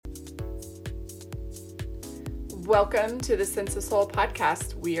Welcome to the Sense of Soul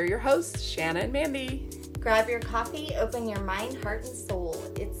podcast. We are your hosts, Shanna and Mandy. Grab your coffee, open your mind, heart, and soul.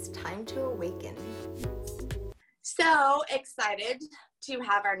 It's time to awaken. So excited to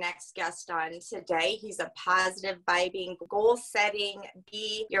have our next guest on today. He's a positive vibing, goal-setting,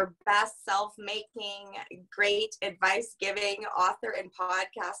 be your best self-making, great advice-giving author and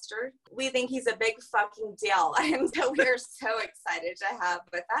podcaster. We think he's a big fucking deal. And so we're so excited to have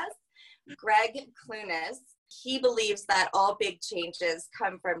with us Greg Clunis. He believes that all big changes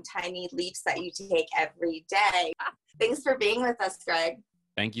come from tiny leaps that you take every day. Thanks for being with us, Greg.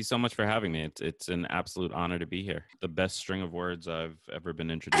 Thank you so much for having me. It's an absolute honor to be here. The best string of words I've ever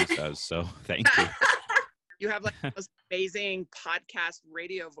been introduced as. So thank you. You have like the most amazing podcast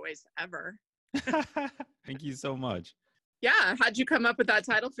radio voice ever. Thank you so much. Yeah. How'd you come up with that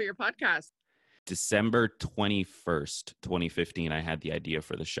title for your podcast? December 21st, 2015, I had the idea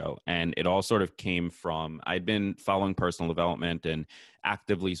for the show. And it all sort of came from, I'd been following personal development and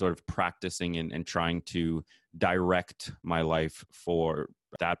actively sort of practicing and trying to direct my life for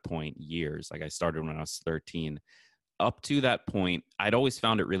that point years. Like I started when I was 13. Up to that point, I'd always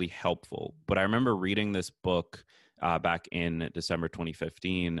found it really helpful. But I remember reading this book back in December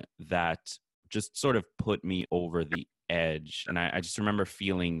 2015 that just sort of put me over the edge. And I just remember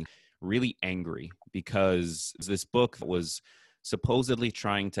feeling really angry because this book was supposedly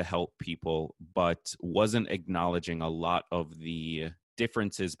trying to help people, but wasn't acknowledging a lot of the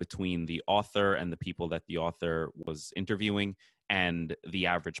differences between the author and the people that the author was interviewing and the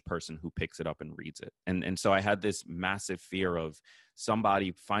average person who picks it up and reads it. And so I had this massive fear of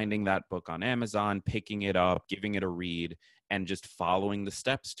somebody finding that book on Amazon, picking it up, giving it a read, and just following the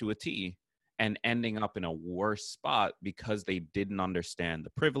steps to a T and ending up in a worse spot because they didn't understand the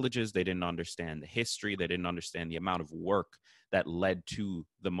privileges, they didn't understand the history, they didn't understand the amount of work that led to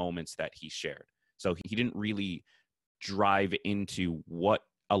the moments that he shared. So he didn't really drive into what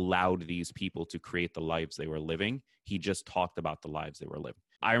allowed these people to create the lives they were living. He just talked about the lives they were living.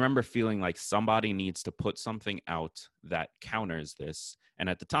 I remember feeling like somebody needs to put something out that counters this. And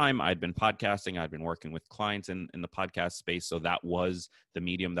at the time, I'd been podcasting. I'd been working with clients in the podcast space. So that was the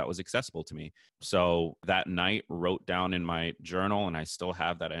medium that was accessible to me. So that night, wrote down in my journal, and I still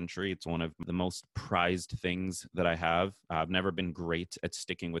have that entry. It's one of the most prized things that I have. I've never been great at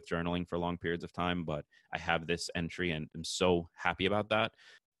sticking with journaling for long periods of time, but I have this entry and I'm so happy about that.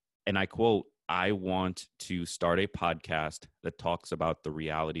 And I quote, "I want to start a podcast that talks about the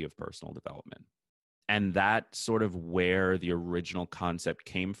reality of personal development." And that's sort of where the original concept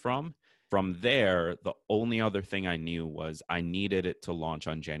came from. From there, the only other thing I knew was I needed it to launch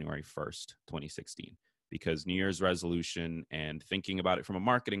on January 1st, 2016, because New Year's resolution and thinking about it from a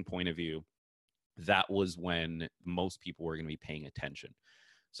marketing point of view, that was when most people were going to be paying attention.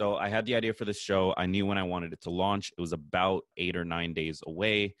 So I had the idea for this show. I knew when I wanted it to launch. It was about 8 or 9 days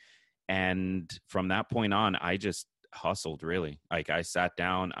away. And from that point on, I just hustled, really. Like I sat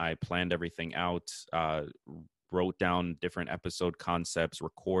down, I planned everything out, wrote down different episode concepts,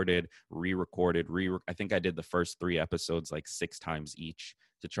 recorded, re-recorded. I think I did the first 3 episodes like 6 times each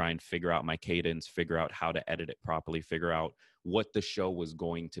to try and figure out my cadence, figure out how to edit it properly, figure out what the show was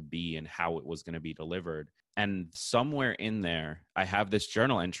going to be and how it was going to be delivered. And somewhere in there, I have this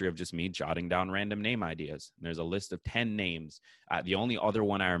journal entry of just me jotting down random name ideas. And there's a list of 10 names. The only other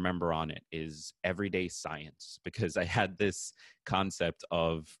one I remember on it is everyday science, because I had this concept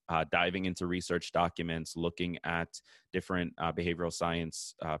of diving into research documents, looking at different behavioral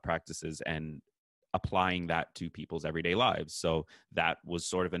science practices and applying that to people's everyday lives. So that was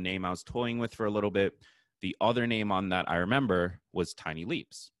sort of a name I was toying with for a little bit. The other name on that I remember was Tiny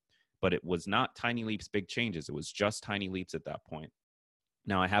Leaps. But it was not Tiny Leaps, Big Changes. It was just Tiny Leaps at that point.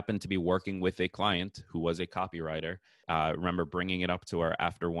 Now, I happened to be working with a client who was a copywriter. I remember bringing it up to her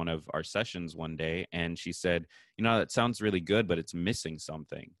after one of our sessions one day, and she said, that sounds really good, but it's missing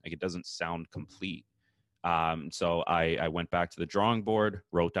something. Like, it doesn't sound complete. So I went back to the drawing board,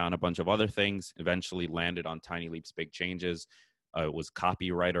 wrote down a bunch of other things, eventually landed on Tiny Leaps, Big Changes. It was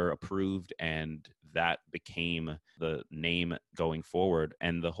copywriter approved, and that became the name going forward.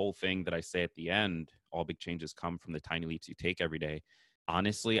 And the whole thing that I say at the end, all big changes come from the tiny leaps you take every day.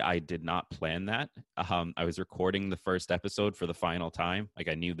 Honestly, I did not plan that. I was recording the first episode for the final time. Like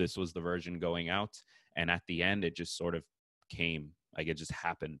I knew this was the version going out. And at the end, it just sort of came, like it just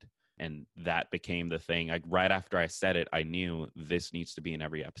happened. And that became the thing. Like right after I said it, I knew this needs to be in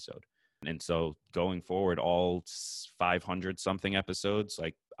every episode. And so going forward, all 500 something episodes,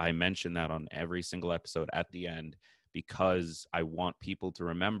 like I mention that on every single episode at the end, because I want people to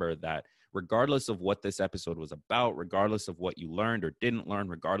remember that regardless of what this episode was about, regardless of what you learned or didn't learn,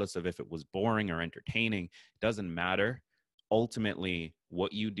 regardless of if it was boring or entertaining, it doesn't matter. Ultimately,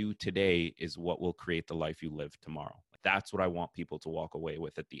 what you do today is what will create the life you live tomorrow. That's what I want people to walk away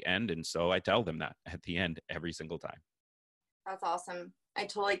with at the end. And so I tell them that at the end every single time. That's awesome. I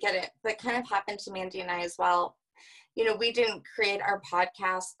totally get it. That kind of happened to Mandy and I as well. You know, we didn't create our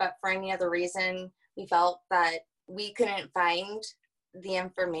podcast, but for any other reason, we felt that we couldn't find the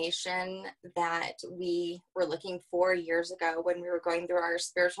information that we were looking for years ago when we were going through our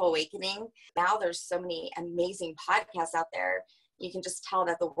spiritual awakening. Now there's so many amazing podcasts out there. You can just tell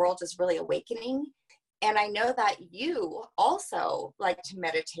that the world is really awakening. And I know that you also like to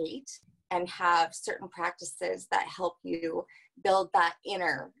meditate and have certain practices that help you build that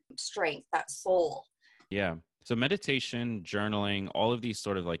inner strength, that soul. Yeah. So meditation, journaling, all of these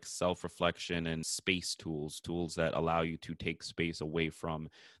sort of like self-reflection and space tools that allow you to take space away from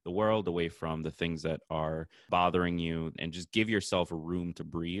the world, away from the things that are bothering you, and just give yourself a room to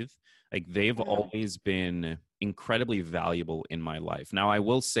breathe. Like they've always been incredibly valuable in my life. Now, I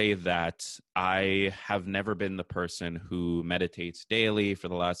will say that I have never been the person who meditates daily for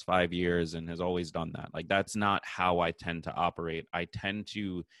the last 5 years and has always done that. Like that's not how I tend to operate. I tend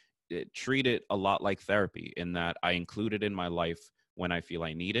to treat it a lot like therapy in that I include it in my life when I feel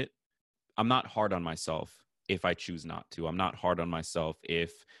I need it. I'm not hard on myself if I choose not to. I'm not hard on myself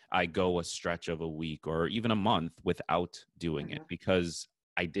if I go a stretch of a week or even a month without doing it because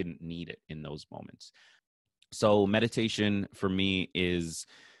I didn't need it in those moments. So meditation for me is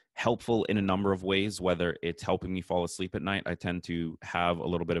helpful in a number of ways, whether it's helping me fall asleep at night. I tend to have a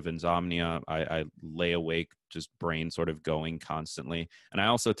little bit of insomnia. I lay awake, just brain sort of going constantly. And I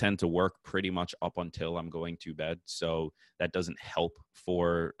also tend to work pretty much up until I'm going to bed. So that doesn't help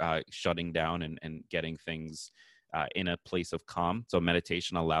for shutting down and getting things in a place of calm. So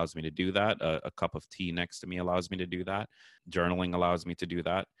meditation allows me to do that. A cup of tea next to me allows me to do that. Journaling allows me to do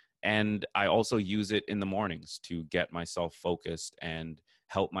that. And I also use it in the mornings to get myself focused and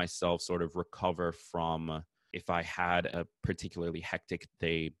help myself sort of recover from if I had a particularly hectic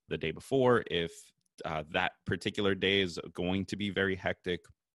day the day before, if that particular day is going to be very hectic.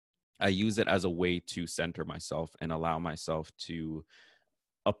 I use it as a way to center myself and allow myself to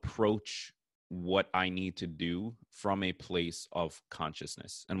approach what I need to do from a place of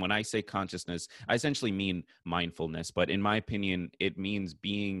consciousness. And when I say consciousness, I essentially mean mindfulness, but in my opinion, it means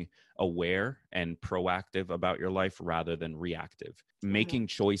being aware and proactive about your life rather than reactive. Making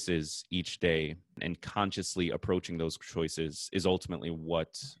choices each day and consciously approaching those choices is ultimately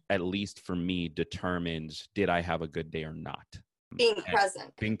what, at least for me, determines did I have a good day or not.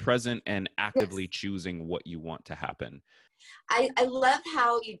 Being present and actively choosing what you want to happen. I love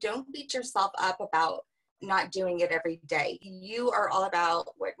how you don't beat yourself up about not doing it every day. You are all about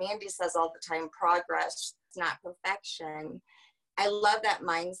what Mandy says all the time, progress, not perfection. I love that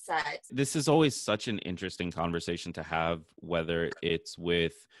mindset. This is always such an interesting conversation to have, whether it's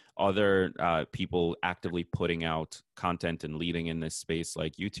with other people actively putting out content and leading in this space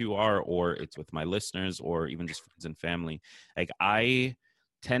like you two are, or it's with my listeners or even just friends and family. Like I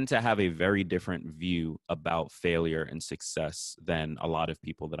tend to have a very different view about failure and success than a lot of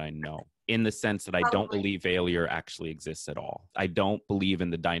people that I know, in the sense that I don't believe failure actually exists at all. I don't believe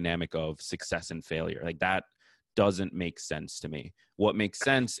in the dynamic of success and failure. Like that doesn't make sense to me. What makes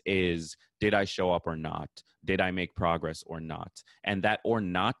sense is, did I show up or not? Did I make progress or not? And that or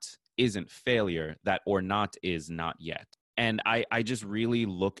not isn't failure. That or not is not yet. And I just really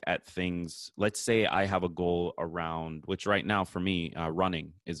look at things. Let's say I have a goal around, which right now for me,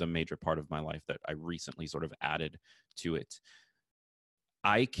 running is a major part of my life that I recently sort of added to it.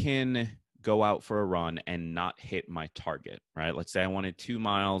 I can go out for a run and not hit my target, right? Let's say I wanted 2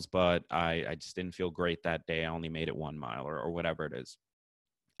 miles, but I just didn't feel great that day. I only made it 1 mile or whatever it is.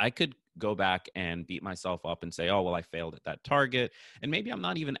 I could go back and beat myself up and say, oh, well, I failed at that target. And maybe I'm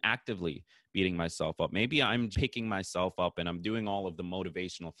not even actively beating myself up. Maybe I'm picking myself up and I'm doing all of the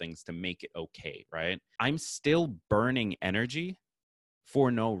motivational things to make it okay, right? I'm still burning energy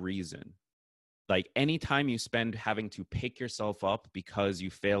for no reason. Like anytime you spend having to pick yourself up because you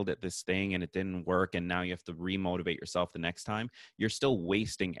failed at this thing and it didn't work and now you have to remotivate yourself the next time, you're still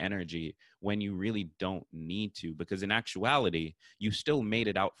wasting energy when you really don't need to, because in actuality, you still made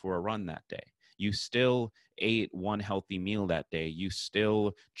it out for a run that day. You still ate one healthy meal that day. You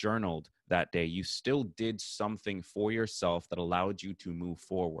still journaled that day. You still did something for yourself that allowed you to move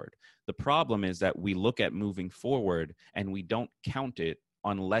forward. The problem is that we look at moving forward and we don't count it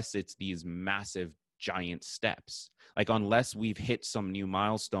unless it's these massive giant steps. Like, unless we've hit some new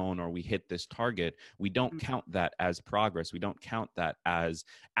milestone or we hit this target, we don't count that as progress. We don't count that as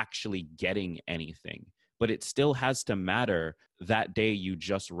actually getting anything. But it still has to matter that day you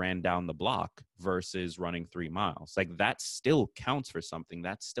just ran down the block versus running 3 miles. Like, that still counts for something.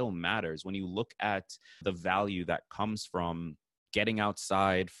 That still matters. When you look at the value that comes from getting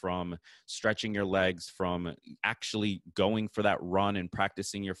outside, from stretching your legs, from actually going for that run and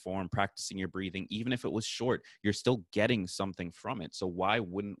practicing your form, practicing your breathing, even if it was short, you're still getting something from it. So why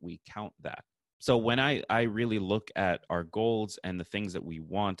wouldn't we count that? So when I really look at our goals and the things that we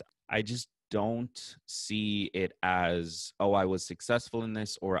want, I just don't see it as, oh, I was successful in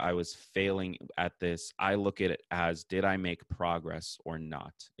this or I was failing at this. I look at it as, did I make progress or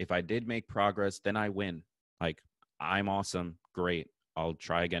not? If I did make progress, then I win. Like, I'm awesome. Great. I'll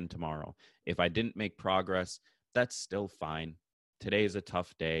try again tomorrow. If I didn't make progress, that's still fine. Today is a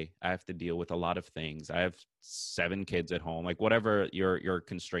tough day. I have to deal with a lot of things. I have 7 kids at home, like whatever your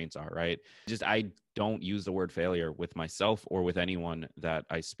constraints are, right? I don't use the word failure with myself or with anyone that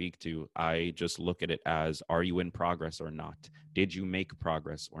I speak to. I just look at it as, are you in progress or not? Did you make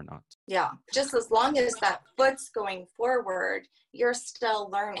progress or not? Yeah. Just as long as that foot's going forward, you're still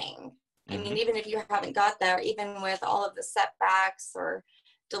learning. I mean, even if you haven't got there, even with all of the setbacks or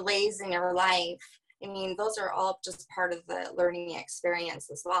delays in your life, I mean, those are all just part of the learning experience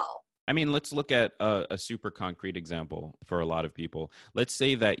as well. I mean, let's look at a super concrete example for a lot of people. Let's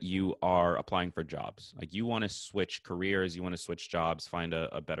say that you are applying for jobs. Like, you want to switch careers, you want to switch jobs, find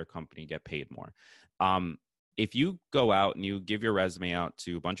a better company, get paid more. If you go out and you give your resume out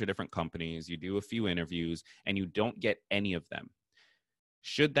to a bunch of different companies, you do a few interviews, and you don't get any of them,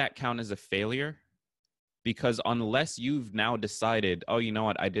 should that count as a failure? Because unless you've now decided, oh, you know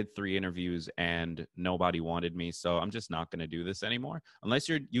what, I did 3 interviews and nobody wanted me, so I'm just not going to do this anymore. Unless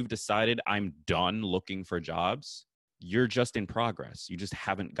you've decided I'm done looking for jobs, you're just in progress. You just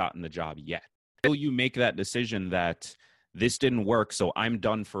haven't gotten the job yet. Until you make that decision that this didn't work, so I'm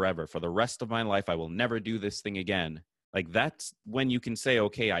done forever. For the rest of my life, I will never do this thing again. Like, that's when you can say,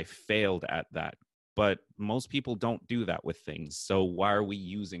 okay, I failed at that. But most people don't do that with things. So why are we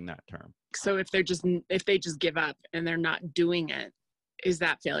using that term? So if they just give up and they're not doing it, is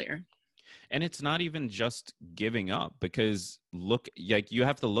that failure? And it's not even just giving up, because you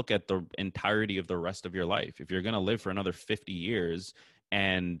have to look at the entirety of the rest of your life. If you're going to live for another 50 years,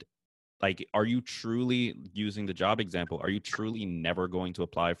 and like, are you truly, using the job example, are you truly never going to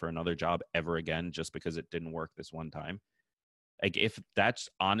apply for another job ever again just because it didn't work this one time? Like, if that's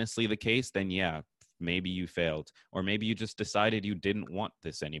honestly the case, then yeah, maybe you failed, or maybe you just decided you didn't want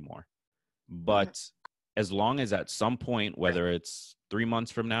this anymore. But as long as at some point, whether it's 3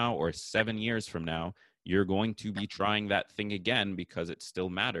 months from now or 7 years from now, you're going to be trying that thing again because it still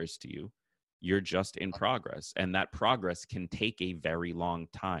matters to you, you're just in progress. And that progress can take a very long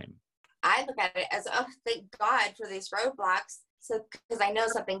time. I look at it as, oh, thank God for these roadblocks. So, because I know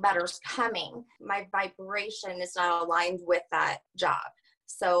something better is coming. My vibration is not aligned with that job.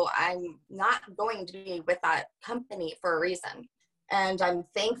 So I'm not going to be with that company for a reason. And I'm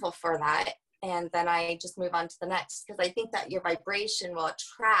thankful for that. And then I just move on to the next, because I think that your vibration will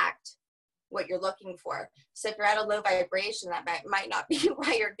attract what you're looking for. So if you're at a low vibration, that might not be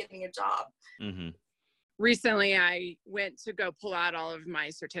why you're getting a job. Mm-hmm. Recently, I went to go pull out all of my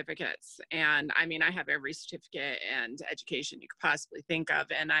certificates. And I mean, I have every certificate and education you could possibly think of,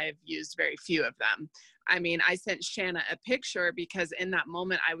 and I've used very few of them. I mean, I sent Shanna a picture because in that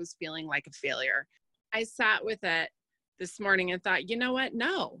moment, I was feeling like a failure. I sat with it this morning and thought, you know what?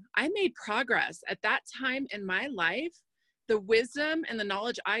 No, I made progress. At that time in my life, the wisdom and the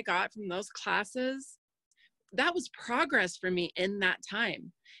knowledge I got from those classes, that was progress for me in that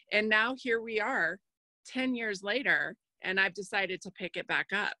time. And now here we are 10 years later, and I've decided to pick it back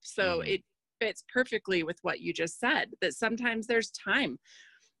up. So it fits perfectly with what you just said, that sometimes there's time,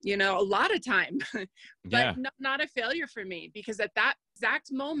 a lot of time, but not a failure for me, because at that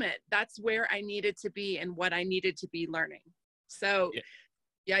exact moment, that's where I needed to be and what I needed to be learning. So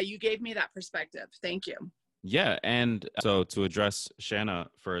yeah, you gave me that perspective. Thank you. Yeah. And so to address Shanna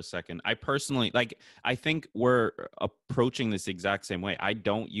for a second, I personally, I think we're approaching this exact same way. I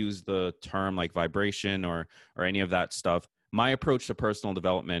don't use the term like vibration or any of that stuff. My approach to personal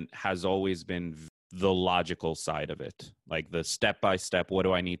development has always been the logical side of it, like the step-by-step, what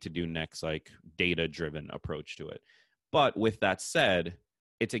do I need to do next, like data-driven approach to it. But with that said,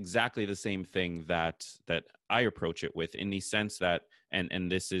 it's exactly the same thing that I approach it with, in the sense that,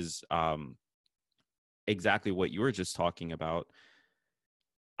 and this is, exactly what you were just talking about.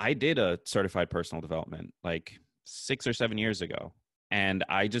 I did a certified personal development like 6 or 7 years ago. And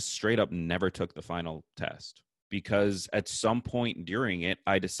I just straight up never took the final test because at some point during it,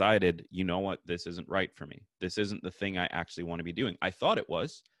 I decided, you know what, this isn't right for me. This isn't the thing I actually want to be doing. I thought it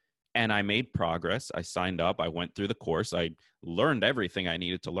was, and I made progress. I signed up. I went through the course. I learned everything I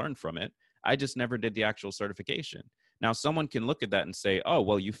needed to learn from it. I just never did the actual certification. Now, someone can look at that and say, oh,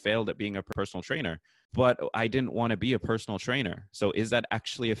 well, you failed at being a personal trainer, but I didn't want to be a personal trainer. So is that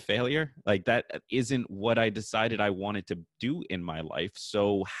actually a failure? Like, that isn't what I decided I wanted to do in my life.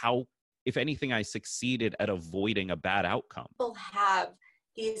 So how, if anything, I succeeded at avoiding a bad outcome? People have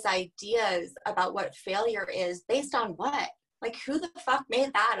these ideas about what failure is based on what? Like, who the fuck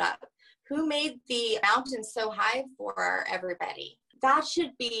made that up? Who made the mountain so high for everybody? That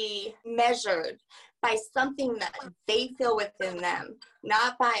should be measured by something that they feel within them,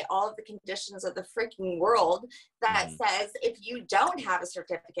 not by all of the conditions of the freaking world that says if you don't have a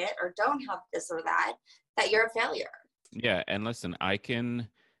certificate or don't have this or that you're a failure. Yeah, and listen, I can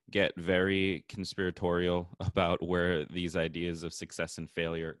get very conspiratorial about where these ideas of success and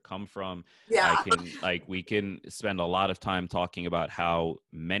failure come from. Yeah. We can spend a lot of time talking about how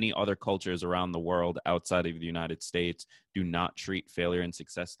many other cultures around the world outside of the United States do not treat failure and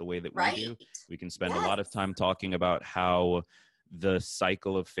success the way that we do. We can spend a lot of time talking about how the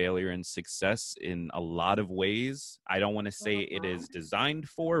cycle of failure and success in a lot of ways, I don't want to say it is designed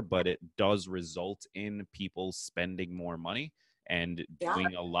for, but it does result in people spending more money and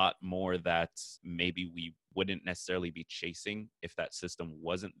doing a lot more that maybe we wouldn't necessarily be chasing if that system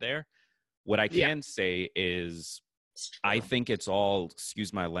wasn't there. What I can say is I think it's all,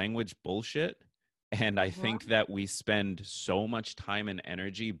 excuse my language, bullshit. And I think that we spend so much time and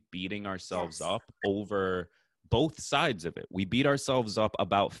energy beating ourselves up over both sides of it. We beat ourselves up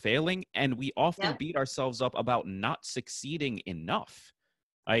about failing, and we often beat ourselves up about not succeeding enough.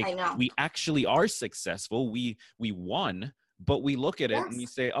 Like, we actually are successful. We won. But we look at it and we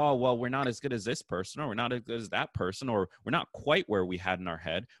say, oh, well, we're not as good as this person, or we're not as good as that person, or we're not quite where we had in our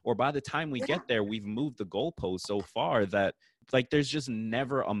head. Or by the time we get there, we've moved the goalpost so far that, like, there's just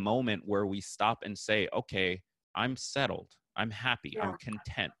never a moment where we stop and say, okay, I'm settled. I'm happy. I'm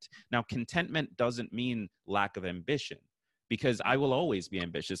content. Now, contentment doesn't mean lack of ambition, because I will always be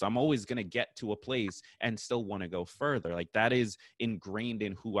ambitious. I'm always going to get to a place and still want to go further. Like, that is ingrained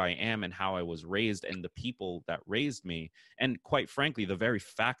in who I am and how I was raised and the people that raised me. And quite frankly, the very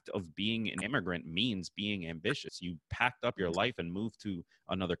fact of being an immigrant means being ambitious. You packed up your life and moved to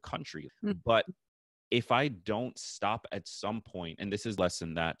another country. But if I don't stop at some point, and this is a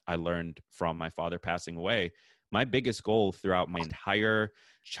lesson that I learned from my father passing away, my biggest goal throughout my entire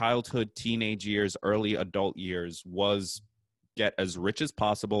childhood, teenage years, early adult years was get as rich as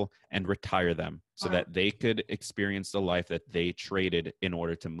possible and retire them so that they could experience the life that they traded in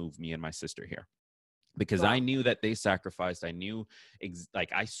order to move me and my sister here. Because I knew that they sacrificed. I knew,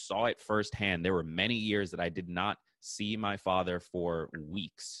 I saw it firsthand. There were many years that I did not see my father for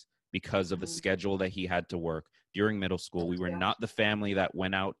weeks because of the schedule that he had to work during middle school. We were not the family that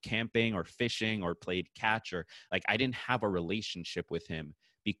went out camping or fishing or played catch, or I didn't have a relationship with him,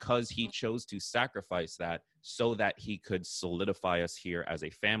 because he chose to sacrifice that so that he could solidify us here as a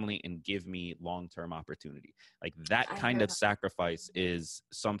family and give me long-term opportunity. Like, that kind of sacrifice is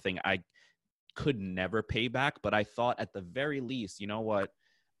something I could never pay back, but I thought at the very least, you know what,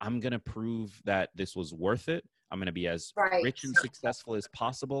 I'm going to prove that this was worth it. I'm going to be as rich and successful as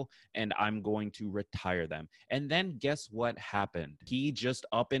possible, and I'm going to retire them. And then guess what happened? He just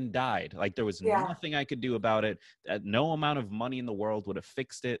up and died. Like, there was nothing I could do about it. No amount of money in the world would have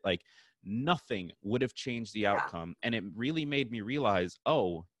fixed it. Like, nothing would have changed the outcome. And it really made me realize,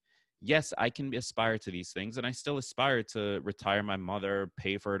 oh, yes, I can aspire to these things, and I still aspire to retire my mother,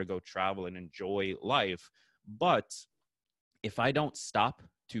 pay for her to go travel and enjoy life. But if I don't stop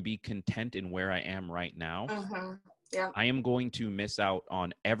to be content in where I am right now, I am going to miss out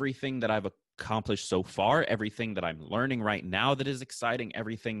on everything that I've accomplished so far, everything that I'm learning right now that is exciting,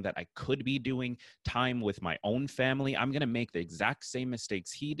 everything that I could be doing, time with my own family. I'm going to make the exact same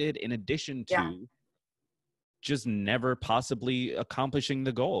mistakes he did, in addition to just never possibly accomplishing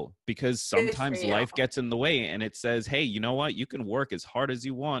the goal, because sometimes life gets in the way and it says, hey, you know what? You can work as hard as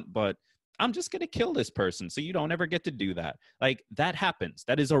you want, but I'm just going to kill this person, so you don't ever get to do that. Like, that happens.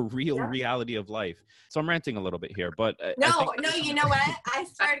 That is a real reality of life. So I'm ranting a little bit here, but no, you know what?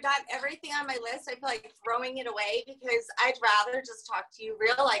 I got everything on my list. I feel like throwing it away because I'd rather just talk to you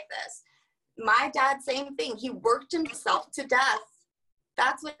real like this. My dad, same thing. He worked himself to death.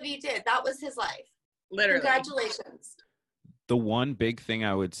 That's what he did. That was his life. Literally. Congratulations. The one big thing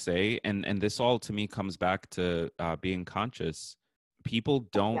I would say, and this all to me comes back to being conscious. people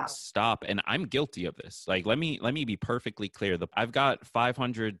don't stop, and I'm guilty of this. Like, let me be perfectly clear. I've got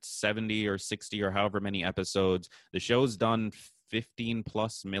 570 or 60 or however many episodes. The show's done 15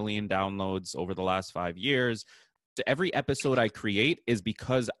 plus million downloads over the last 5 years. Every episode I create is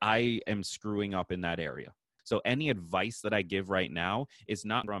because I am screwing up in that area. So any advice that I give right now is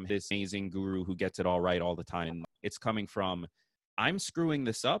not from this amazing guru who gets it all right all the time. It's coming from, I'm screwing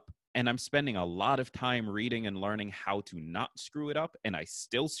this up, and I'm spending a lot of time reading and learning how to not screw it up, and I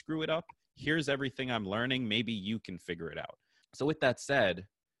still screw it up. Here's everything I'm learning. Maybe you can figure it out. So with that said,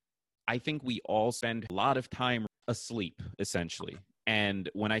 I think we all spend a lot of time asleep, essentially. And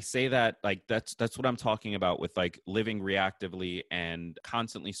when I say that, like, that's what I'm talking about with like living reactively and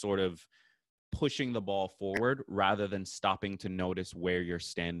constantly sort of pushing the ball forward rather than stopping to notice where you're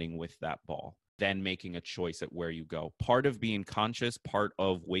standing with that ball, then making a choice at where you go. Part of being conscious, part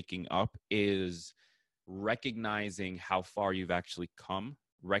of waking up is recognizing how far you've actually come,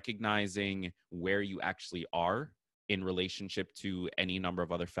 recognizing where you actually are in relationship to any number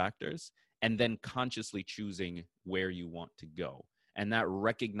of other factors, and then consciously choosing where you want to go. And that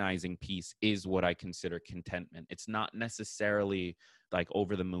recognizing piece is what I consider contentment. It's not necessarily like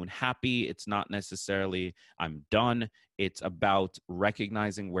over the moon happy. It's not necessarily I'm done. It's about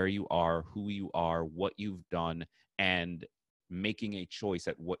recognizing where you are, who you are, what you've done, and making a choice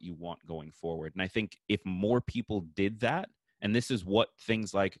at what you want going forward. And I think if more people did that, and this is what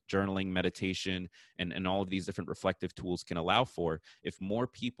things like journaling, meditation, and all of these different reflective tools can allow for, if more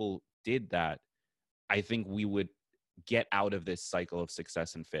people did that, I think we would get out of this cycle of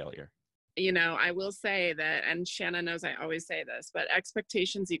success and failure. You know, I will say that, and Shanna knows I always say this, but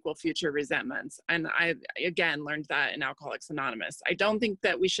expectations equal future resentments. And I, again, learned that in Alcoholics Anonymous. I don't think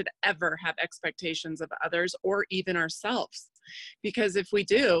that we should ever have expectations of others or even ourselves, because if we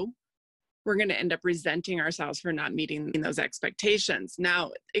do, we're going to end up resenting ourselves for not meeting those expectations.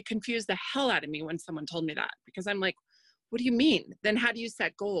 Now, it confused the hell out of me when someone told me that, because I'm like, what do you mean? Then how do you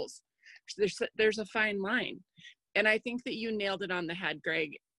set goals? There's a fine line. And I think that you nailed it on the head,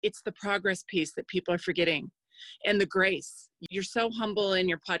 Greg. It's the progress piece that people are forgetting, and the grace. You're so humble in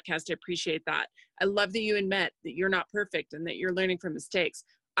your podcast. I appreciate that. I love that you admit that you're not perfect and that you're learning from mistakes.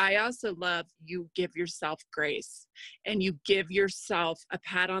 I also love you give yourself grace and you give yourself a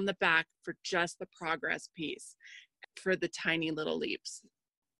pat on the back for just the progress piece, for the tiny little leaps.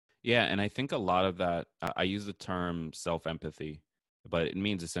 Yeah, and I think a lot of that, I use the term self-empathy, but it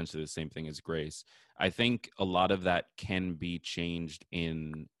means essentially the same thing as grace. I think a lot of that can be changed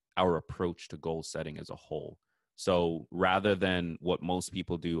in our approach to goal setting as a whole. So rather than what most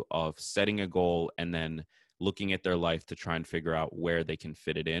people do of setting a goal and then looking at their life to try and figure out where they can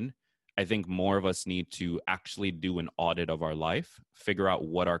fit it in, I think more of us need to actually do an audit of our life, figure out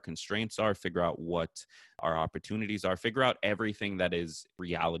what our constraints are, figure out what our opportunities are, figure out everything that is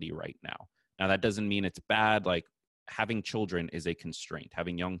reality right now. Now, that doesn't mean it's bad. Like, having children is a constraint.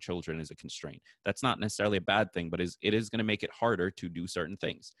 Having young children is a constraint. That's not necessarily a bad thing, but it is going to make it harder to do certain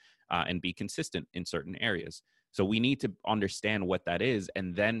things and be consistent in certain areas. So we need to understand what that is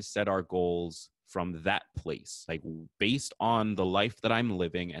and then set our goals from that place. Like, based on the life that I'm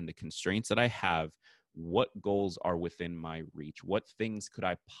living and the constraints that I have, what goals are within my reach? What things could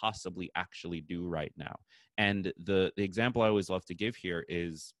I possibly actually do right now? And the example I always love to give here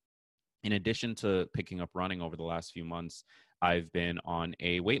is, in addition to picking up running over the last few months, I've been on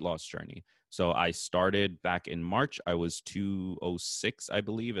a weight loss journey. So I started back in March. I was 206, I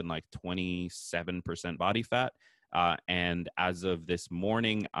believe, and like 27% body fat. And as of this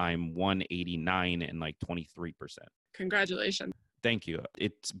morning, I'm 189 and like 23%. Congratulations. Thank you.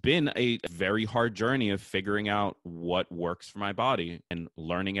 It's been a very hard journey of figuring out what works for my body and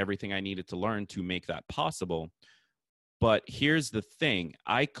learning everything I needed to learn to make that possible. But here's the thing.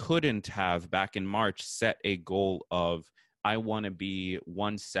 I couldn't have, back in March, set a goal of, I want to be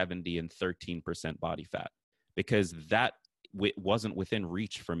 170 and 13% body fat, because that wasn't within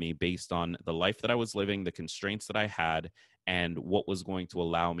reach for me based on the life that I was living, the constraints that I had, and what was going to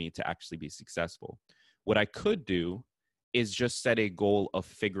allow me to actually be successful. What I could do is just set a goal of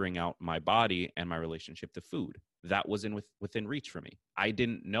figuring out my body and my relationship to food. That was within reach for me. I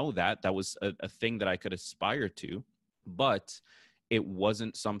didn't know that. That was a thing that I could aspire to, but it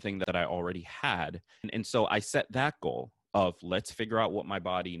wasn't something that I already had. And so I set that goal of, let's figure out what my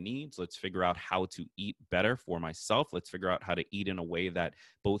body needs. Let's figure out how to eat better for myself. Let's figure out how to eat in a way that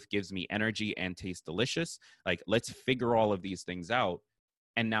both gives me energy and tastes delicious. Like, let's figure all of these things out.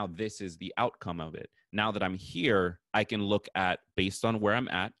 And now this is the outcome of it. Now that I'm here, I can look at, based on where I'm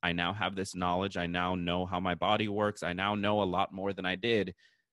at, I now have this knowledge. I now know how my body works. I now know a lot more than I did.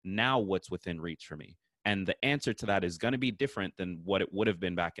 Now what's within reach for me? And the answer to that is going to be different than what it would have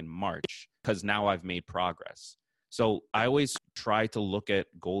been back in March, because now I've made progress. So I always try to look at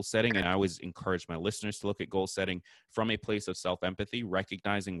goal setting, and I always encourage my listeners to look at goal setting from a place of self-empathy,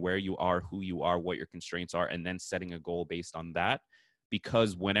 recognizing where you are, who you are, what your constraints are, and then setting a goal based on that.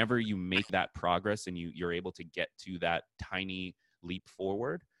 Because whenever you make that progress and you're able to get to that tiny leap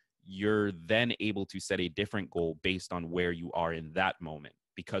forward, you're then able to set a different goal based on where you are in that moment,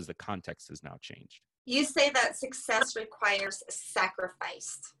 because the context has now changed. You say that success requires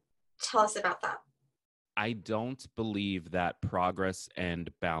sacrifice. Tell us about that. I don't believe that progress and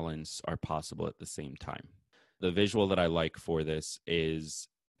balance are possible at the same time. The visual that I like for this is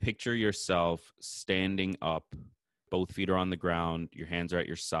picture yourself standing up, both feet are on the ground, your hands are at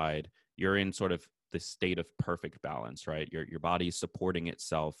your side. You're in sort of the state of perfect balance, right? Your body is supporting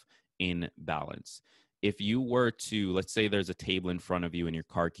itself in balance. If you were to, let's say there's a table in front of you and your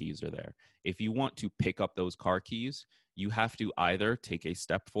car keys are there. If you want to pick up those car keys, you have to either take a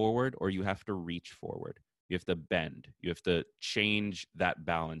step forward or you have to reach forward. You have to bend. You have to change that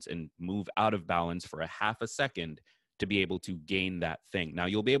balance and move out of balance for a half a second to be able to gain that thing. Now,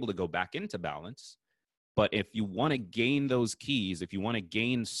 you'll be able to go back into balance, but if you want to gain those keys, if you want to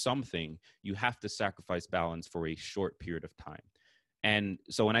gain something, you have to sacrifice balance for a short period of time. And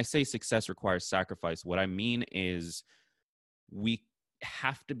so when I say success requires sacrifice, what I mean is we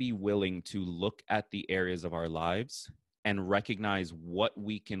have to be willing to look at the areas of our lives and recognize what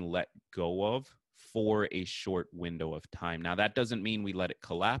we can let go of for a short window of time. Now, that doesn't mean we let it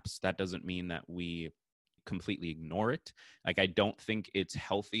collapse. That doesn't mean that we completely ignore it. Like, I don't think it's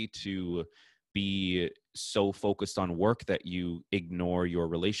healthy to be so focused on work that you ignore your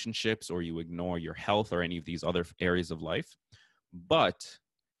relationships or you ignore your health or any of these other areas of life. But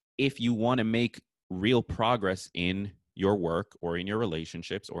if you want to make real progress in your work or in your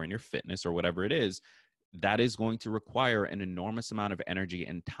relationships or in your fitness or whatever it is, that is going to require an enormous amount of energy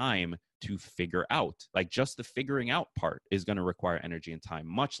and time to figure out. Like, just the figuring out part is going to require energy and time,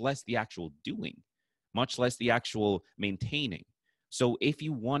 much less the actual doing, much less the actual maintaining. So if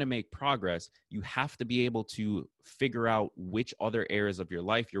you want to make progress, you have to be able to figure out which other areas of your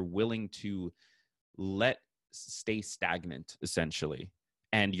life you're willing to let stay stagnant, essentially.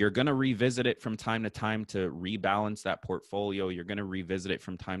 And you're going to revisit it from time to time to rebalance that portfolio. You're going to revisit it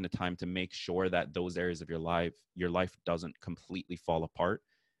from time to time to make sure that those areas of your life doesn't completely fall apart.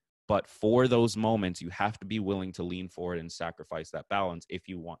 But for those moments, you have to be willing to lean forward and sacrifice that balance if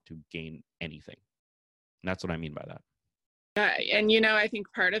you want to gain anything. And that's what I mean by that. Yeah, and I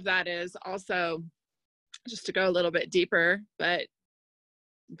think part of that is also, just to go a little bit deeper, but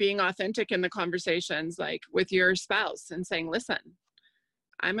being authentic in the conversations, like with your spouse, and saying, listen,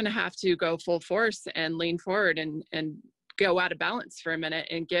 I'm going to have to go full force and lean forward and go out of balance for a minute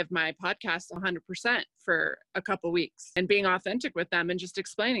and give my podcast 100% for a couple weeks, and being authentic with them and just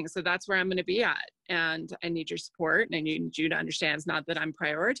explaining. So that's where I'm going to be at. And I need your support, and I need you to understand it's not that I'm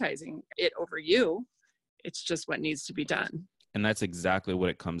prioritizing it over you. It's just what needs to be done. And that's exactly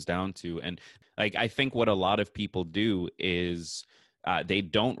what it comes down to. And like, I think what a lot of people do is they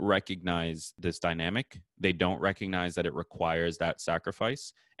don't recognize this dynamic. They don't recognize that it requires that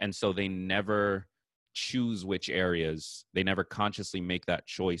sacrifice. And so they never choose which areas, they never consciously make that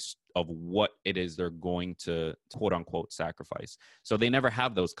choice of what it is they're going to quote unquote sacrifice. So they never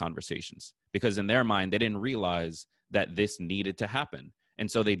have those conversations because in their mind, they didn't realize that this needed to happen. And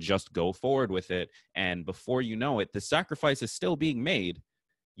so they just go forward with it. And before you know it, the sacrifice is still being made.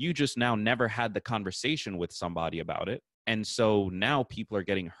 You just now never had the conversation with somebody about it. And so now people are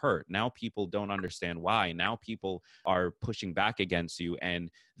getting hurt. Now people don't understand why. Now people are pushing back against you.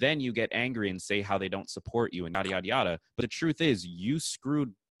 And then you get angry and say how they don't support you and yada, yada, yada. But the truth is you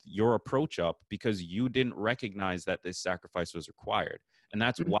screwed your approach up because you didn't recognize that this sacrifice was required. And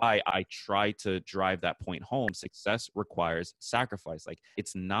that's why I try to drive that point home. Success requires sacrifice. Like,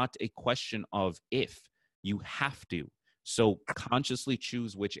 it's not a question of if, you have to. So consciously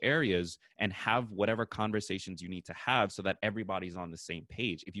choose which areas and have whatever conversations you need to have so that everybody's on the same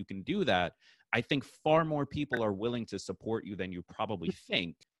page. If you can do that, I think far more people are willing to support you than you probably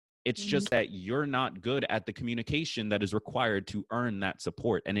think. It's just that you're not good at the communication that is required to earn that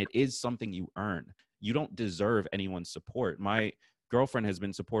support. And it is something you earn. You don't deserve anyone's support. My girlfriend has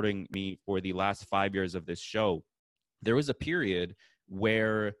been supporting me for the last 5 years of this show. There was a period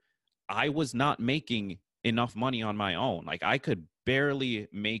where I was not making enough money on my own. Like, I could barely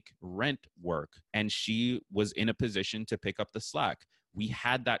make rent work, and she was in a position to pick up the slack. We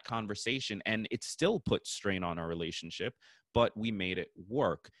had that conversation, and it still put strain on our relationship, but we made it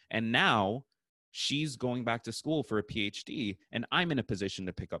work. And now she's going back to school for a PhD and I'm in a position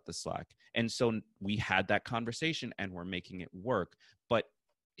to pick up the slack. And so we had that conversation and we're making it work. But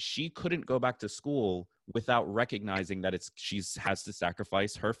she couldn't go back to school without recognizing that she has to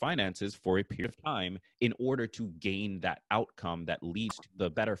sacrifice her finances for a period of time in order to gain that outcome that leads to the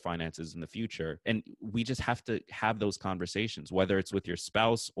better finances in the future. And we just have to have those conversations, whether it's with your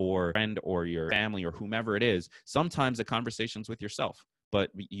spouse or friend or your family or whomever it is. Sometimes the conversation's with yourself, but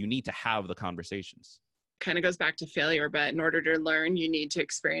you need to have the conversations. Kind of goes back to failure, but in order to learn, you need to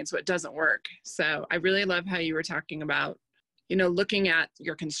experience what doesn't work. So I really love how you were talking about, looking at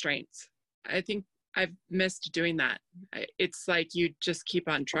your constraints. I think I've missed doing that. It's like you just keep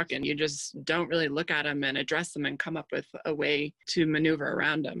on trucking. You just don't really look at them and address them and come up with a way to maneuver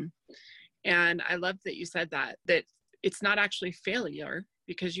around them. And I love that you said that it's not actually failure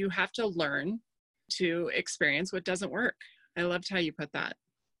because you have to learn to experience what doesn't work. I loved how you put that.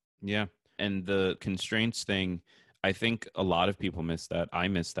 Yeah. And the constraints thing, I think a lot of people miss that. I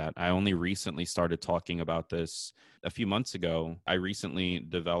missed that. I only recently started talking about this a few months ago. I recently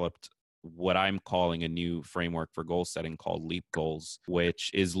developed what I'm calling a new framework for goal setting called LEAP Goals, which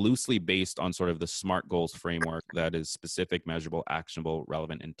is loosely based on sort of the SMART goals framework that is specific, measurable, actionable,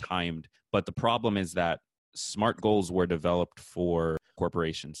 relevant, and timed. But the problem is that SMART goals were developed for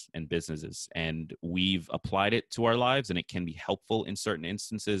corporations and businesses, and we've applied it to our lives, and it can be helpful in certain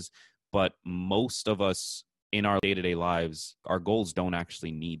instances. But most of us in our day-to-day lives, our goals don't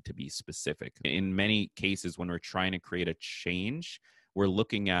actually need to be specific. In many cases, when we're trying to create a change, we're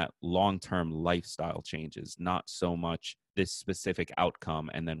looking at long-term lifestyle changes, not so much this specific outcome,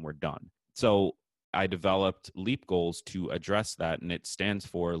 and then we're done. So I developed LEAP goals to address that, and it stands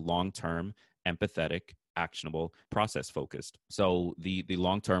for long-term, empathetic, actionable, process-focused. So the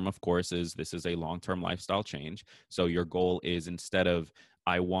long-term, of course, this is a long-term lifestyle change. So your goal is, instead of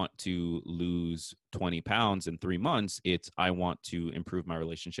I want to lose 20 pounds in 3 months, it's I want to improve my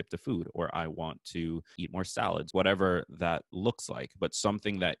relationship to food, or I want to eat more salads, whatever that looks like, but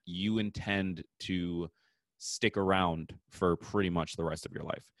something that you intend to stick around for pretty much the rest of your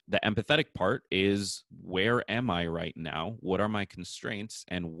life. The empathetic part is, where am I right now? What are my constraints,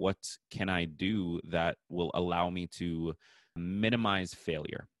 and what can I do that will allow me to minimize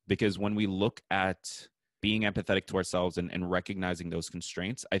failure? Because when we look at being empathetic to ourselves and recognizing those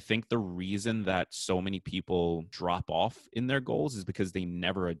constraints, I think the reason that so many people drop off in their goals is because they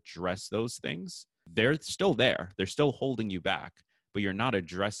never address those things. They're still there. They're still holding you back, but you're not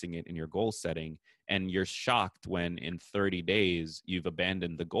addressing it in your goal setting. And you're shocked when in 30 days you've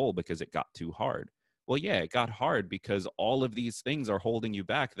abandoned the goal because it got too hard. Well, yeah, it got hard because all of these things are holding you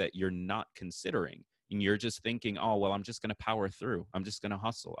back that you're not considering. And you're just thinking, oh, well, I'm just going to power through. I'm just going to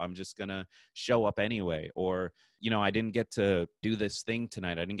hustle. I'm just going to show up anyway. Or, I didn't get to do this thing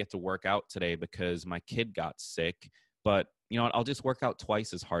tonight. I didn't get to work out today because my kid got sick. But, I'll just work out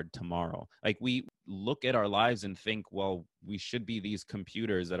twice as hard tomorrow. Like, we look at our lives and think, well, we should be these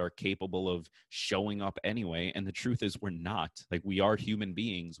computers that are capable of showing up anyway. And the truth is, we're not. Like, we are human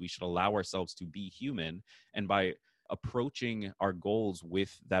beings. We should allow ourselves to be human. And by approaching our goals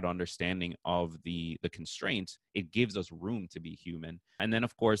with that understanding of the constraints, it gives us room to be human. And then,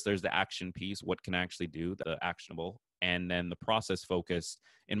 of course, there's the action piece. What can I actually do? The actionable. And then the process focused,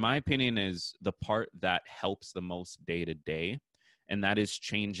 in my opinion, is the part that helps the most day to day. And that is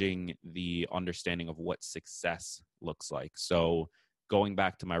changing the understanding of what success looks like. So going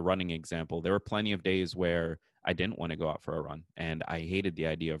back to my running example, there were plenty of days where I didn't want to go out for a run, and I hated the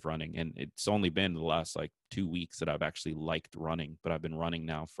idea of running. And it's only been the last 2 weeks that I've actually liked running, but I've been running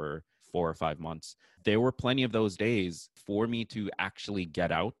now for 4 or 5 months. There were plenty of those days for me to actually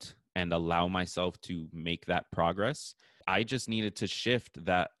get out and allow myself to make that progress. I just needed to shift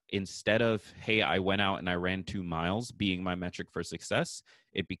that. Instead of, hey, I went out and I ran 2 miles being my metric for success,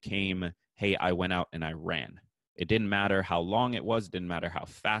 it became, hey, I went out and I ran. It didn't matter how long it was, didn't matter how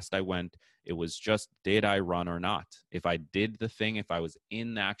fast I went. It was just, did I run or not? If I did the thing, if I was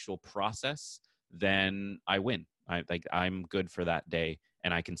in the actual process, then I win. I'm good for that day,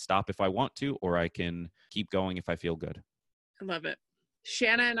 and I can stop if I want to, or I can keep going if I feel good. I love it.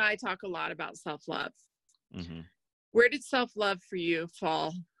 Shanna and I talk a lot about self-love. Mm-hmm. Where did self-love for you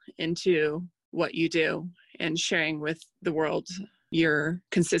fall into what you do and sharing with the world? Your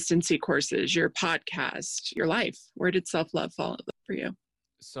consistency courses, your podcast, your life. Where did self-love fall for you?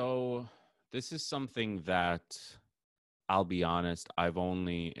 So this is something that, I'll be honest, I've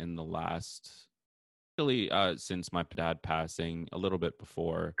only in the last, really since my dad passing, a little bit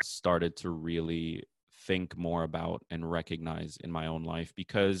before, started to really think more about and recognize in my own life,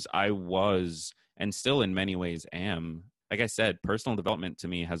 because I was, and still in many ways am, like I said, personal development to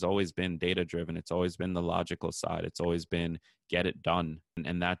me has always been data driven. It's always been the logical side. It's always been get it done.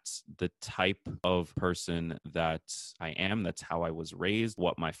 And that's the type of person that I am. That's how I was raised,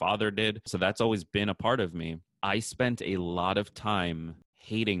 what my father did. So that's always been a part of me. I spent a lot of time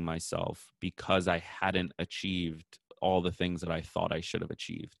hating myself because I hadn't achieved all the things that I thought I should have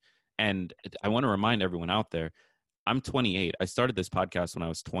achieved. And I want to remind everyone out there, I'm 28. I started this podcast when I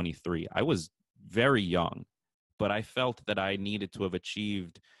was 23. I was very young, but I felt that I needed to have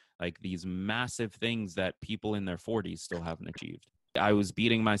achieved like these massive things that people in their 40s still haven't achieved. I was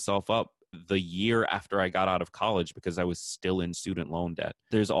beating myself up the year after I got out of college because I was still in student loan debt.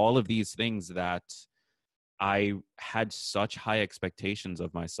 There's all of these things that I had such high expectations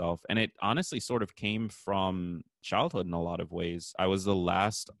of myself. And it honestly sort of came from childhood in a lot of ways. I was the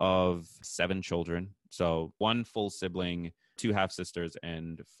last of 7 children. So 1 full sibling, 2 half sisters,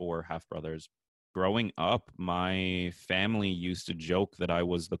 and 4 half brothers. Growing up, my family used to joke that I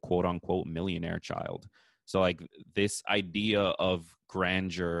was the quote unquote millionaire child. So like this idea of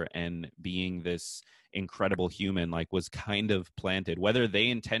grandeur and being this incredible human, like was kind of planted, whether they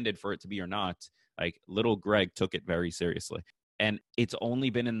intended for it to be or not. Like little Greg took it very seriously. And it's only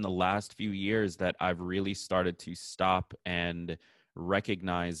been in the last few years that I've really started to stop and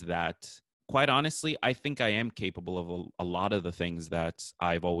recognize that, quite honestly, I think I am capable of a lot of the things that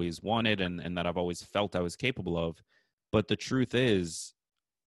I've always wanted and that I've always felt I was capable of. But the truth is,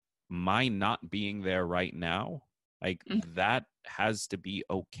 my not being there right now, like that has to be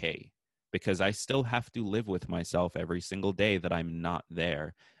okay. Because I still have to live with myself every single day that I'm not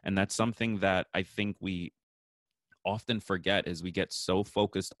there. And that's something that I think we often forget as we get so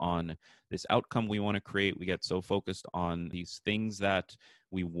focused on this outcome we want to create. We get so focused on these things that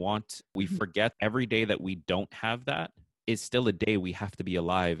we want. We forget every day that we don't have that is still a day we have to be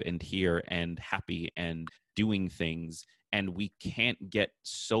alive and here and happy and doing things. And we can't get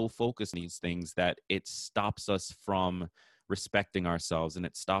so focused on these things that it stops us from respecting ourselves, and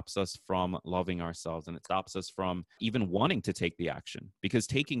it stops us from loving ourselves, and it stops us from even wanting to take the action, because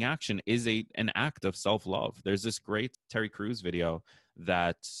taking action is an act of self-love. There's this great Terry Crews video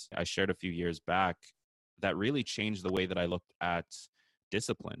that I shared a few years back that really changed the way that I looked at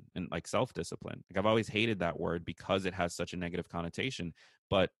discipline and like self-discipline. Like I've always hated that word because it has such a negative connotation,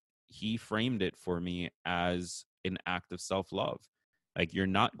 but he framed it for me as an act of self-love. Like you're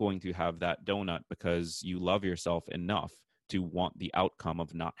not going to have that donut because you love yourself enough to want the outcome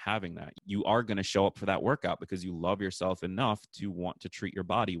of not having that. You are going to show up for that workout because you love yourself enough to want to treat your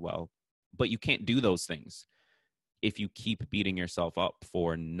body well. But you can't do those things if you keep beating yourself up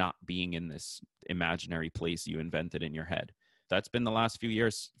for not being in this imaginary place you invented in your head. That's been the last few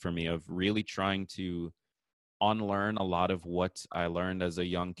years for me of really trying to unlearn a lot of what I learned as a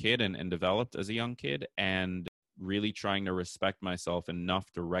young kid and developed as a young kid, and really trying to respect myself enough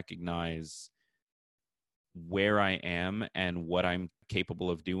to recognize where I am and what I'm capable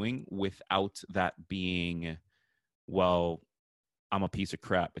of doing without that being, well, I'm a piece of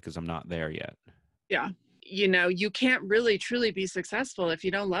crap because I'm not there yet. Yeah. You know, you can't really truly be successful if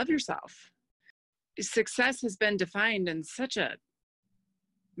you don't love yourself. Success has been defined in such a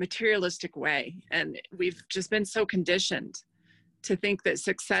materialistic way, and we've just been so conditioned to think that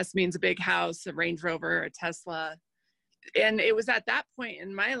success means a big house, a Range Rover, a Tesla. And it was at that point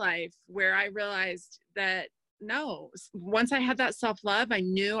in my life where I realized that no, once I had that self-love, I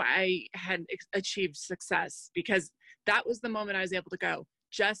knew I had achieved success, because that was the moment I was able to go,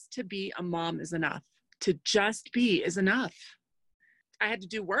 just to be a mom is enough. To just be is enough. I had to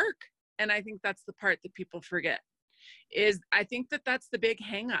do work. And I think that's the part that people forget, is I think that that's the big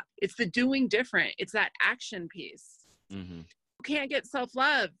hang up. It's the doing different. It's that action piece. Mm-hmm. You can't get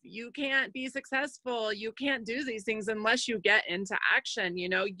self-love. You can't be successful. You can't do these things unless you get into action. You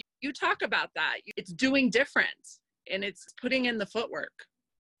know, you talk about that. It's doing different, and it's putting in the footwork,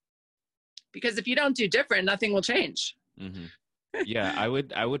 because if you don't do different, nothing will change. Mm-hmm. Yeah, I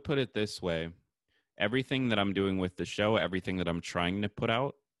would put it this way. Everything that I'm doing with the show, everything that I'm trying to put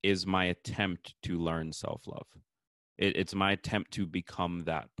out is my attempt to learn self-love. It's my attempt to become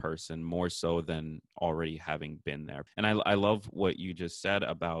that person more so than already having been there. And I love what you just said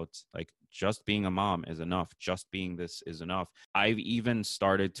about like just being a mom is enough. Just being this is enough. I've even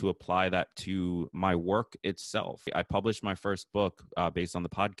started to apply that to my work itself. I published my first book based on the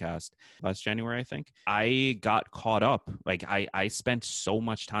podcast last January, I think. I got caught up. Like I spent so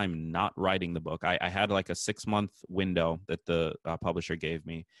much time not writing the book. I had like a 6-month window that the publisher gave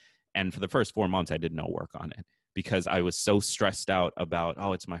me. And for the first 4 months, I did no work on it. because I was so stressed out about,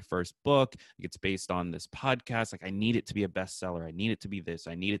 oh, it's my first book. It's based on this podcast. Like, I need it to be a bestseller. I need it to be this.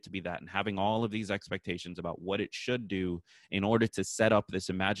 I need it to be that. And having all of these expectations about what it should do in order to set up this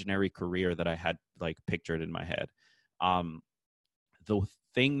imaginary career that I had like pictured in my head. The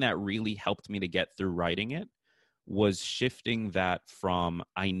thing that really helped me to get through writing it was shifting that from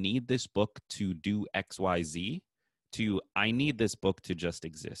I need this book to do XYZ to I need this book to just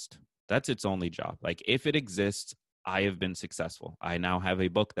exist. That's its only job. Like, if it exists, I have been successful. I now have a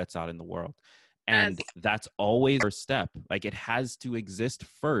book that's out in the world. And that's always the first step. Like, it has to exist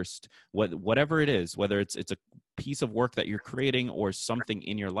first, whatever it is, whether it's a piece of work that you're creating or something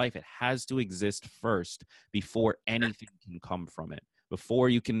in your life, it has to exist first before anything can come from it. Before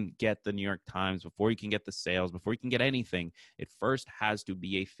you can get the New York Times, before you can get the sales, before you can get anything, it first has to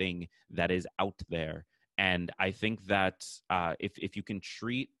be a thing that is out there. And I think that if you can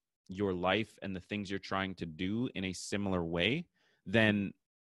treat your life and the things you're trying to do in a similar way, then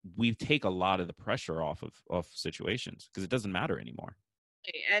we take a lot of the pressure off of situations, because it doesn't matter anymore.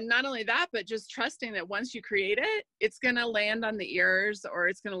 And not only that, but just trusting that once you create it, it's going to land on the ears, or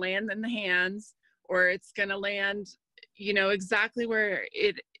it's going to land in the hands, or it's going to land, exactly where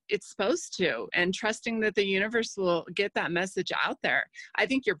it's supposed to, and trusting that the universe will get that message out there. I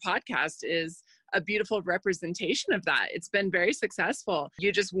think your podcast is a beautiful representation of that. It's been very successful.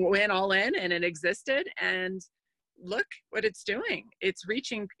 You just went all in and it existed, and look what it's doing. It's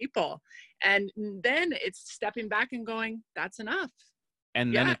reaching people. And then it's stepping back and going, that's enough.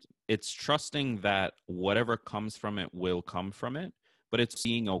 And then it's trusting that whatever comes from it will come from it, but it's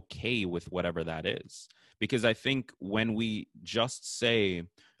being okay with whatever that is. Because I think when we just say,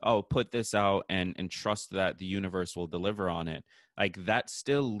 oh, put this out and trust that the universe will deliver on it, like, that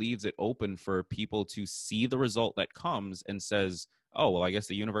still leaves it open for people to see the result that comes and says, oh, well, I guess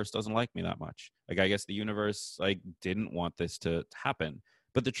the universe doesn't like me that much. Like, I guess the universe didn't want this to happen.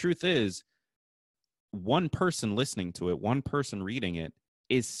 But the truth is, one person listening to it, one person reading it,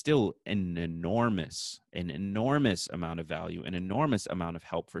 is still an enormous amount of value, an enormous amount of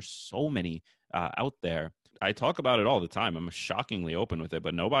help for so many out there. I talk about it all the time. I'm shockingly open with it,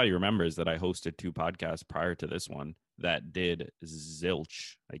 but nobody remembers that I hosted 2 podcasts prior to this one that did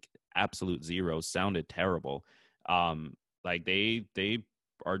zilch, like absolute zero, sounded terrible. They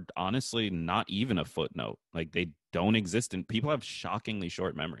are honestly not even a footnote. Like, they don't exist, and people have shockingly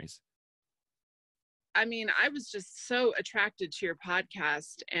short memories. I mean, I was just so attracted to your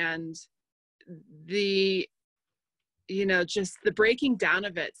podcast, and the, just the breaking down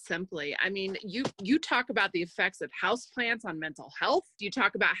of it simply. I mean, you talk about the effects of houseplants on mental health. You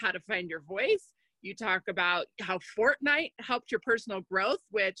talk about how to find your voice. You talk about how Fortnite helped your personal growth,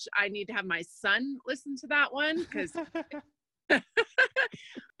 which I need to have my son listen to that one, because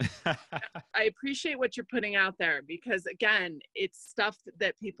I appreciate what you're putting out there, because again, it's stuff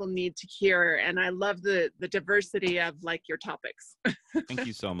that people need to hear. And I love the diversity of your topics. Thank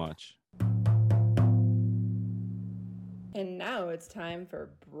you so much. And now it's time for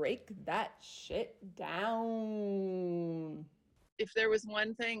Break That Shit Down. If there was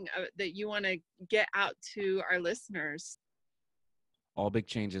one thing that you want to get out to our listeners. All big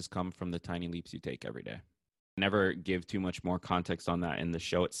changes come from the tiny leaps you take every day. Never give too much more context on that in the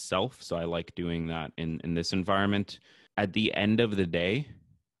show itself, so I like doing that in this environment. At the end of the day,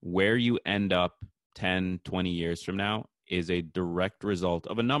 where you end up 10, 20 years from now is a direct result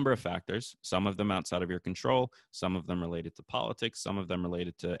of a number of factors, some of them outside of your control, some of them related to politics, some of them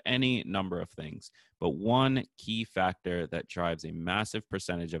related to any number of things. But one key factor that drives a massive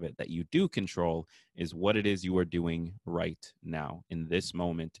percentage of it that you do control is what it is you are doing right now, in this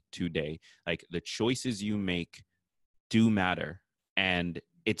moment, today. Like, the choices you make do matter, and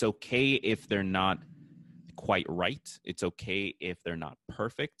it's okay if they're not quite right. It's okay if they're not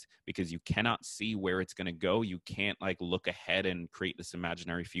perfect, because you cannot see where it's going to go. You can't look ahead and create this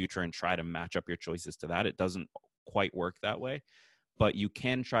imaginary future and try to match up your choices to that. It doesn't quite work that way, but you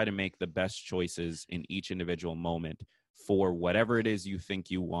can try to make the best choices in each individual moment for whatever it is you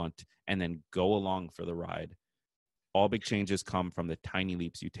think you want, and then go along for the ride. All big changes come from the tiny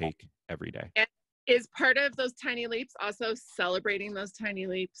leaps you take every day. And is part of those tiny leaps also celebrating those tiny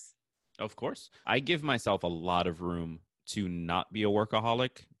leaps? Of course. I give myself a lot of room to not be a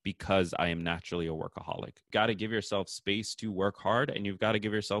workaholic, because I am naturally a workaholic. Got to give yourself space to work hard, and you've got to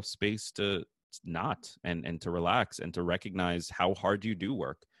give yourself space to not, and to relax, and to recognize how hard you do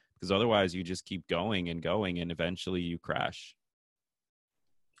work, because otherwise you just keep going, and eventually you crash.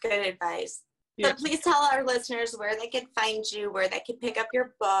 Good advice. Yeah. So please tell our listeners where they can find you, where they can pick up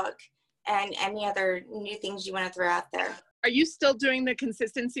your book, and any other new things you want to throw out there. Are you still doing the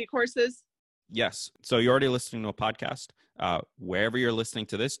consistency courses? Yes. So you're already listening to a podcast. Wherever you're listening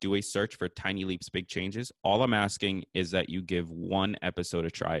to this, do a search for Tiny Leaps, Big Changes. All I'm asking is that you give one episode a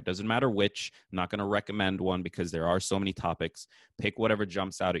try. It doesn't matter which. I'm not going to recommend one because there are so many topics. Pick whatever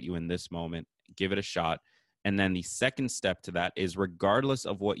jumps out at you in this moment. Give it a shot. And then the second step to that is, regardless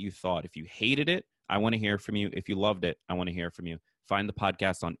of what you thought, if you hated it, I want to hear from you. If you loved it, I want to hear from you. Find the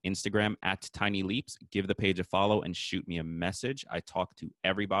podcast on Instagram at Tiny Leaps. Give the page a follow and shoot me a message. I talk to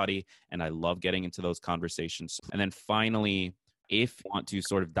everybody and I love getting into those conversations. And then finally, if you want to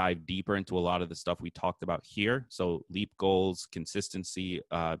sort of dive deeper into a lot of the stuff we talked about here, so LEAP goals, consistency,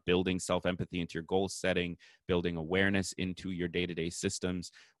 building self-empathy into your goal setting, building awareness into your day-to-day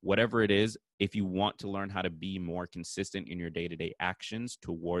systems, whatever it is, if you want to learn how to be more consistent in your day-to-day actions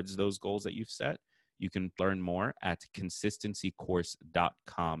towards those goals that you've set, you can learn more at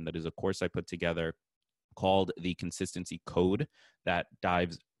consistencycourse.com. That is a course I put together called the Consistency Code that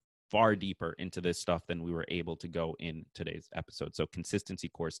dives far deeper into this stuff than we were able to go in today's episode. So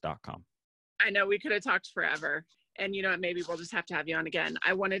consistencycourse.com. I know we could have talked forever, and you know what, maybe we'll just have to have you on again.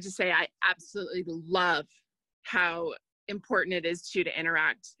 I wanted to say I absolutely love how important it is to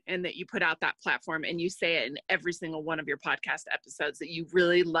interact, and that you put out that platform and you say it in every single one of your podcast episodes, that you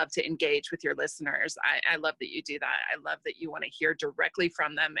really love to engage with your listeners. I love that you do that. I love that you want to hear directly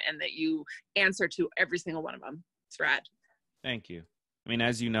from them and that you answer to every single one of them. It's rad. Thank you. I mean,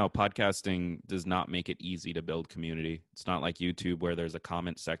 as you know, podcasting does not make it easy to build community. It's not like YouTube where there's a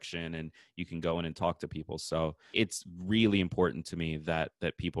comment section and you can go in and talk to people. So it's really important to me that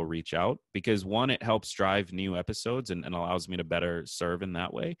people reach out, because one, it helps drive new episodes and allows me to better serve in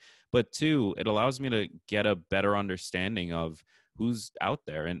that way. But two, it allows me to get a better understanding of who's out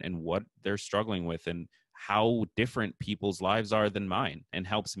there and what they're struggling with and how different people's lives are than mine, and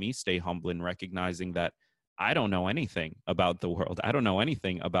helps me stay humble in recognizing that I don't know anything about the world. I don't know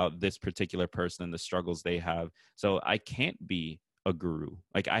anything about this particular person and the struggles they have. So I can't be a guru.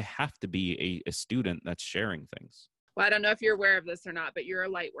 Like, I have to be a student that's sharing things. Well, I don't know if you're aware of this or not, but you're a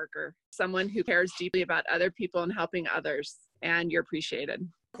light worker, someone who cares deeply about other people and helping others, and you're appreciated.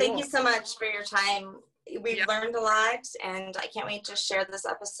 Thank you so much for your time. We've learned a lot, and I can't wait to share this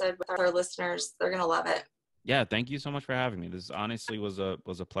episode with our listeners. They're going to love it. Yeah, thank you so much for having me. This honestly was a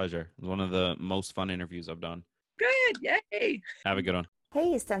pleasure. It was one of the most fun interviews I've done. Good. Yay. Have a good one.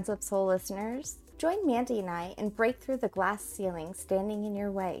 Hey, Sense of Soul listeners. Join Mandy and I and break through the glass ceiling standing in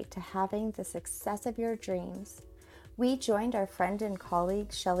your way to having the success of your dreams. We joined our friend and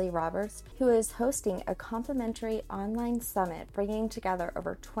colleague, Shelly Roberts, who is hosting a complimentary online summit bringing together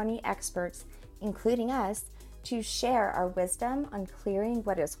over 20 experts, including us, to share our wisdom on clearing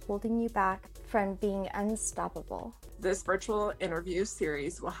what is holding you back from being unstoppable. This virtual interview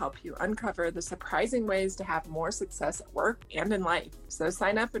series will help you uncover the surprising ways to have more success at work and in life. So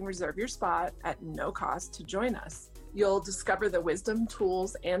sign up and reserve your spot at no cost to join us. You'll discover the wisdom,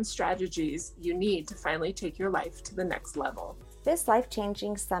 tools, and strategies you need to finally take your life to the next level. This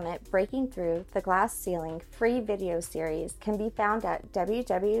life-changing summit, Breaking Through the Glass Ceiling free video series, can be found at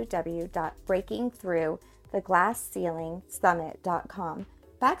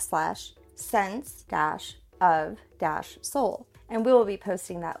www.breakingthroughtheglassceiling.com/sense-of-soul. And we will be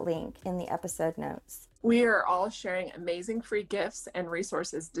posting that link in the episode notes. We are all sharing amazing free gifts and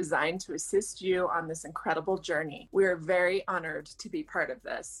resources designed to assist you on this incredible journey. We are very honored to be part of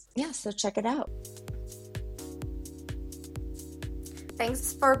this. Yeah, so check it out.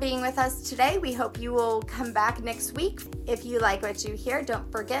 Thanks for being with us today. We hope you will come back next week. If you like what you hear,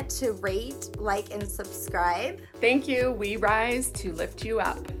 don't forget to rate, like, and subscribe. Thank you. We rise to lift you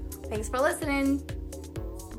up. Thanks for listening.